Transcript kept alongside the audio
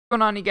What's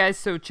going on, you guys?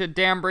 So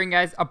today I'm bringing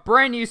guys a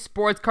brand new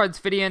sports cards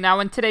video. Now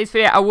in today's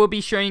video I will be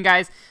showing you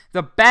guys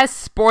the best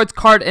sports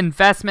card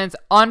investments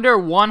under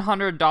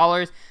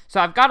 $100. So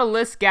I've got a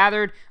list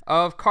gathered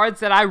of cards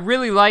that I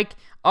really like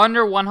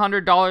under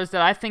 $100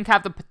 that I think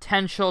have the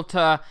potential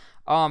to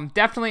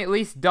definitely at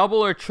least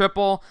double or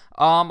triple.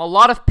 A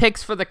lot of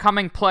picks for the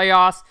coming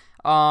playoffs,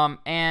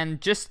 and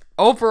just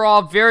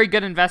overall very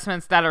good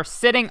investments that are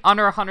sitting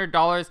under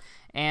 $100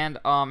 and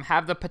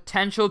have the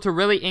potential to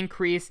really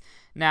increase.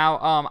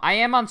 Now, I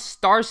am on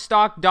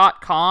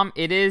starstock.com.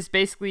 It is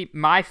basically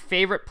my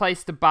favorite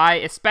place to buy,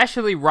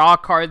 especially raw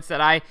cards that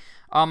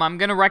I'm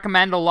going to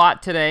recommend a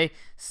lot today.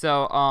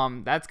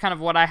 So, that's kind of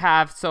what I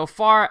have so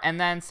far. And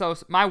then, so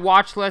my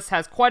watch list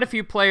has quite a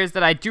few players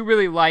that I do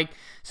really like.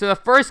 So, the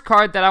first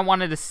card that I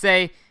wanted to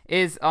say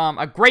is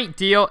a great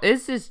deal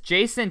is this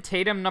Jayson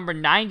Tatum number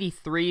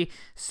 93.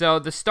 So,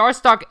 the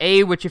Starstock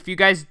A, which if you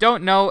guys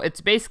don't know,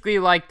 it's basically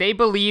like they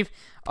believe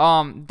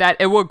that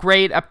it will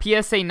grade a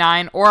PSA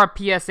 9 or a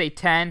PSA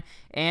 10,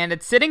 and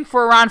it's sitting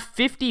for around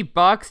 50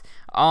 bucks,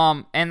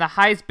 and the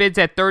highest bid's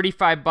at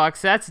 35 bucks.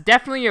 So that's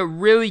definitely a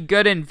really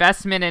good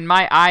investment in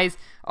my eyes,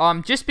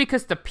 just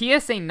because the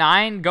PSA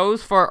 9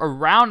 goes for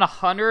around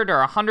 $100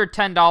 or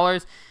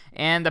 $110,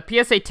 and the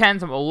PSA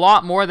 10's a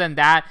lot more than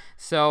that.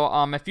 So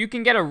if you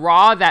can get a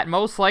raw that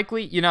most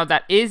likely,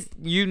 that is,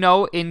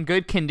 in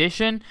good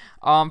condition,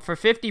 for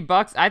 50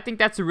 bucks, I think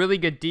that's a really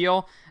good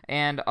deal.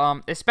 And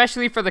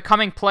especially for the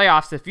coming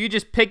playoffs, if you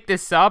just pick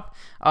this up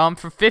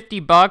for 50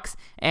 bucks,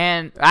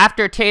 and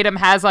after Tatum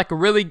has like a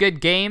really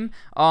good game,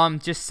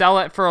 just sell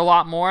it for a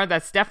lot more.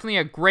 That's definitely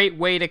a great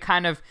way to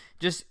kind of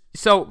just.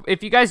 So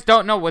if you guys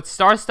don't know, with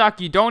StarStock,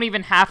 you don't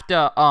even have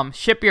to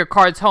ship your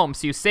cards home,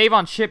 so you save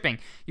on shipping.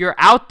 Your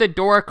out the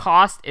door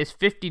cost is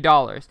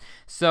 $50,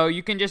 so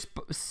you can just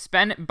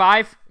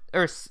buy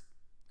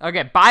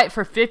it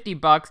for 50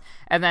 bucks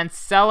and then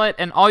sell it,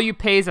 and all you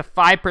pay is a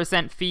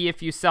 5% fee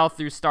if you sell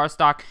through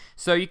StarStock.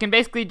 So you can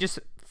basically just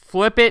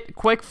flip it,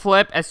 quick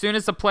flip. As soon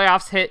as the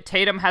playoffs hit,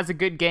 Tatum has a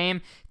good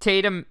game,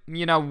 Tatum,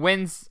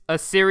 wins a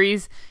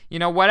series,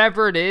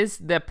 whatever it is,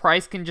 the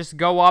price can just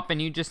go up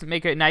and you just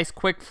make a nice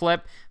quick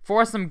flip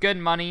for some good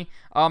money.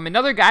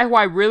 Another guy who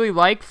I really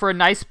like for a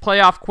nice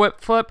playoff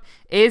quick flip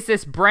is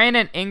this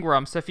Brandon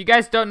Ingram. So if you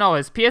guys don't know,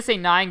 his PSA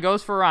 9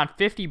 goes for around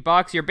 50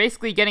 bucks. You're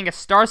basically getting a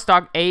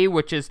StarStock A,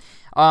 which is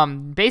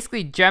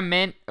basically gem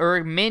mint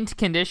or mint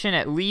condition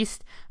at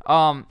least,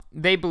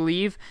 they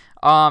believe.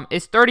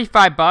 Is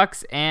 35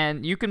 bucks,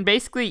 and you can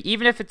basically,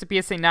 even if it's a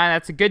PSA 9,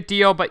 that's a good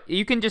deal, but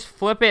you can just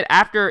flip it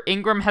after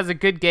Ingram has a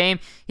good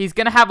game. He's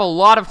going to have a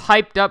lot of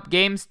hyped up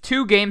games,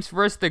 2 games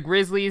versus the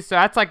Grizzlies, so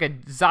that's like a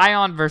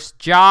Zion versus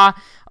Ja.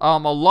 A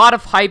lot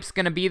of hype's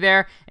going to be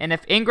there, and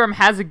if Ingram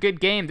has a good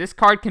game, this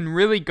card can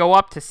really go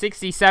up to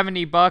 60,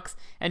 70 bucks,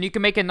 and you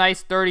can make a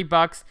nice 30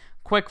 bucks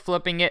quick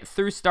flipping it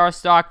through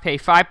StarStock, pay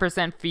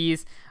 5%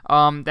 fees.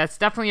 That's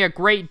definitely a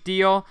great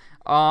deal.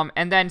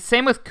 And then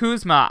same with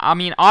Kuzma. I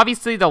mean,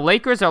 obviously the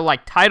Lakers are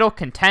like title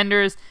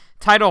contenders,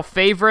 title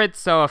favorites.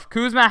 So if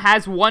Kuzma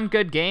has one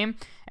good game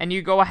and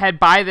you go ahead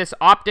buy this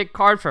optic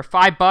card for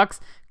 5 bucks,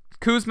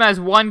 Kuzma has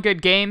one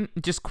good game,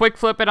 just quick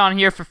flip it on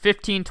here for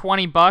 15,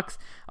 20 bucks.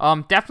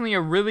 Definitely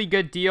a really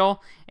good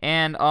deal.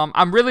 And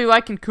I'm really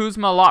liking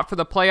Kuzma a lot for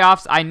the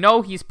playoffs. I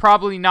know he's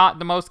probably not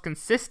the most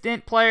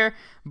consistent player,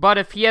 but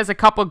if he has a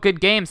couple good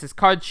games, his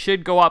card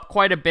should go up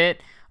quite a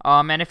bit.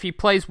 And if he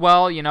plays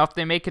well, if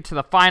they make it to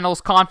the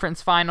finals,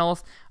 conference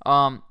finals,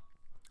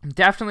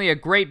 definitely a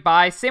great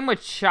buy. Same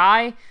with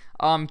Shai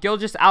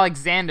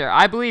Gilgeous-Alexander.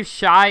 I believe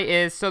Shai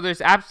is, so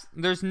there's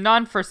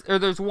one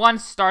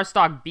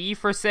StarStock B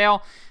for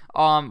sale,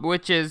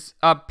 which is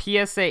a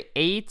PSA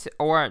 8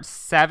 or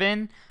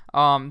 7,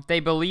 they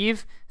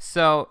believe.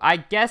 So I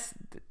guess,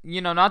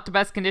 not the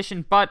best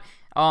condition, but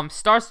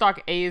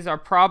StarStock A's are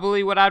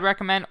probably what I'd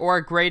recommend, or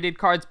graded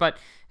cards. But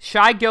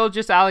Shai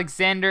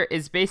Gilgeous-Alexander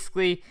is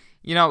basically,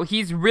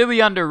 he's really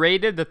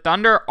underrated. The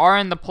Thunder are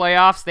in the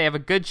playoffs. They have a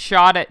good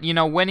shot at,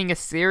 winning a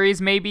series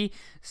maybe.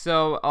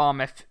 So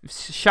if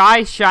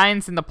Shai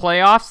shines in the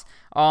playoffs,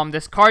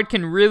 this card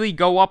can really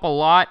go up a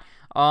lot.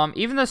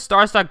 Even the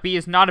StarStock B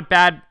is not a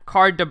bad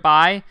card to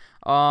buy.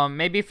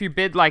 Maybe if you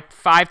bid like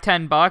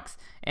 5-10 bucks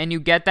and you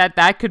get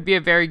that could be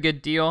a very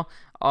good deal.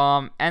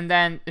 And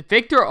then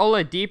Victor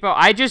Oladipo,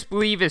 I just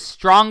believe is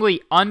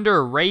strongly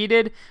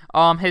underrated.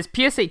 His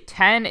PSA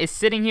 10 is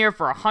sitting here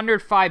for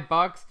 105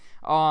 bucks.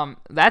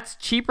 That's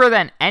cheaper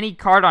than any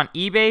card on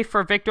eBay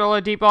for Victor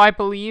Oladipo, I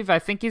believe. I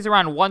think he's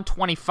around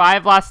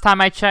 125 last time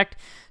I checked.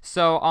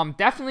 So,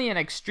 definitely an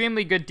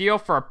extremely good deal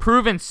for a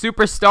proven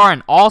superstar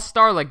and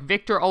all-star like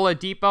Victor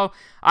Oladipo.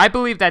 I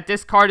believe that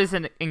this card is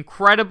an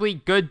incredibly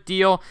good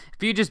deal.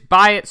 If you just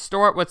buy it,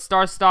 store it with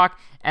StarStock,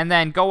 and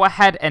then go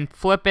ahead and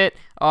flip it,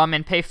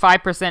 and pay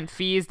 5%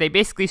 fees. They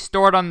basically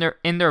store it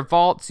in their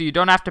vault, so you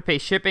don't have to pay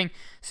shipping.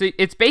 So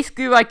it's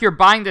basically like you're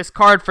buying this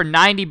card for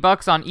 90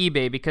 bucks on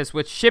eBay, because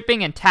with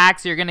shipping and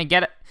tax, you're going to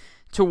get it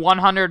to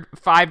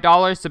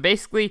 $105. So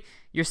basically,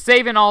 you're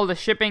saving all the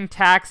shipping,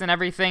 tax, and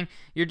everything.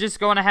 You're just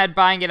going ahead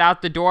buying it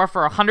out the door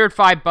for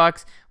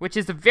 $105, which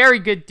is a very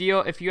good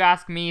deal if you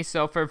ask me.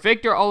 So for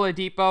Victor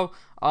Oladipo,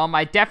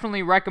 I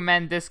definitely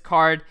recommend this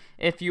card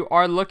if you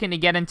are looking to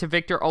get into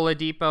Victor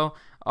Oladipo.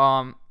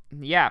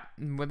 Yeah,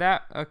 with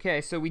that,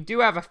 okay, so we do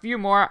have a few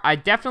more. I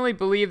definitely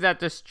believe that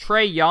this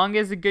Trae Young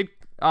is a good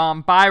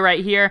buy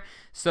right here.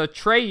 So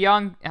Trae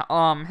Young,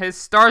 his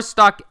star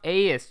stock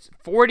A is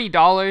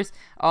 $40.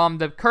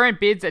 The current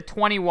bid's at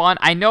 $21.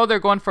 I know they're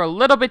going for a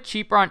little bit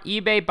cheaper on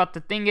eBay, but the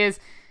thing is,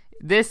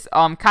 this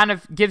kind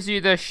of gives you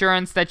the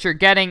assurance that you're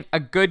getting a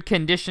good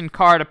condition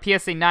card, a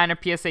PSA 9 or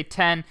PSA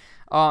 10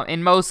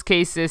 in most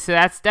cases. So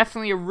that's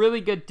definitely a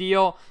really good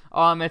deal.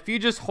 If you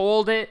just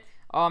hold it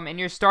in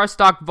your star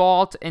stock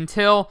vault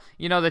until,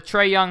 you know, the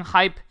Trae Young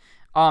hype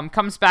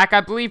comes back. I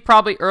believe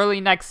probably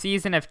early next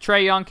season, if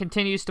Trae Young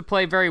continues to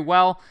play very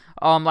well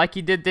like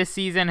he did this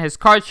season, his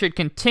card should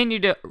continue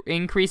to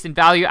increase in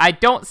value. I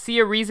don't see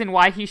a reason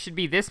why he should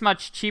be this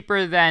much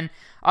cheaper than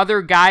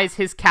other guys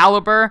his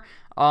caliber.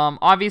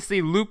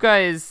 Obviously, Luka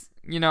is,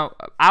 you know,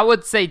 I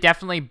would say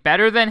definitely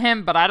better than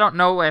him, but I don't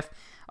know if,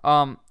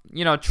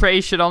 you know,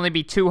 Trae should only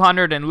be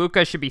 200 and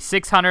Luka should be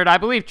 600. I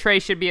believe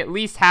Trae should be at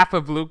least half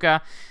of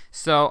Luka.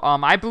 So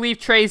I believe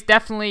Trae is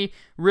definitely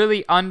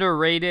really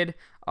underrated.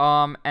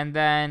 And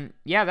then,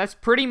 yeah, that's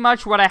pretty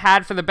much what I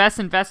had for the best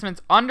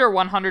investments under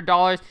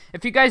 $100.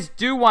 If you guys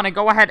do want to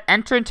go ahead,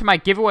 enter into my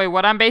giveaway.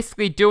 What I'm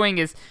basically doing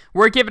is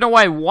we're giving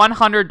away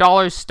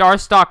 $100 star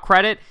stock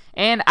credit,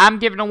 and I'm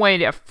giving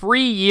away a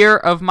free year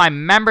of my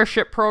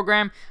membership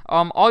program.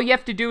 All you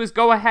have to do is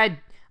go ahead,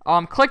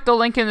 click the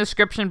link in the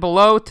description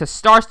below to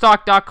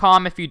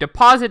starstock.com. If you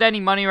deposit any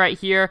money right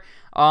here,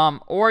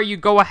 or you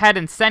go ahead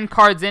and send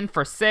cards in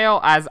for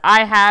sale, as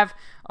I have,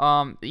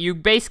 you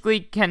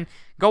basically can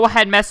go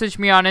ahead, message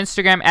me on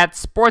Instagram at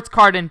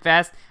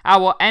SportsCardInvest. I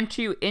will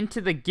enter you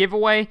into the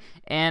giveaway,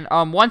 and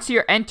once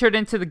you're entered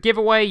into the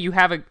giveaway, you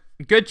have a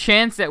good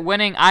chance at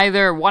winning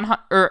either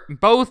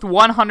both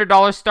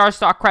 $100 star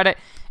stock credit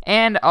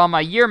and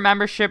a year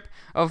membership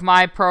of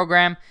my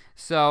program.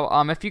 So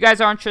if you guys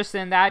are interested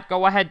in that,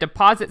 go ahead,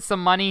 deposit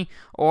some money,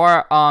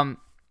 or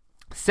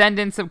send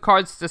in some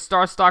cards to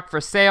Star Stock for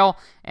sale,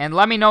 and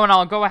let me know, and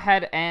I'll go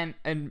ahead and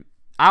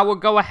I will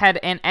go ahead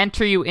and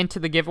enter you into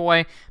the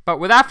giveaway. But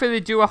without further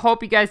ado, I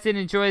hope you guys did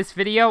enjoy this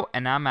video,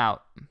 and I'm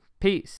out. Peace.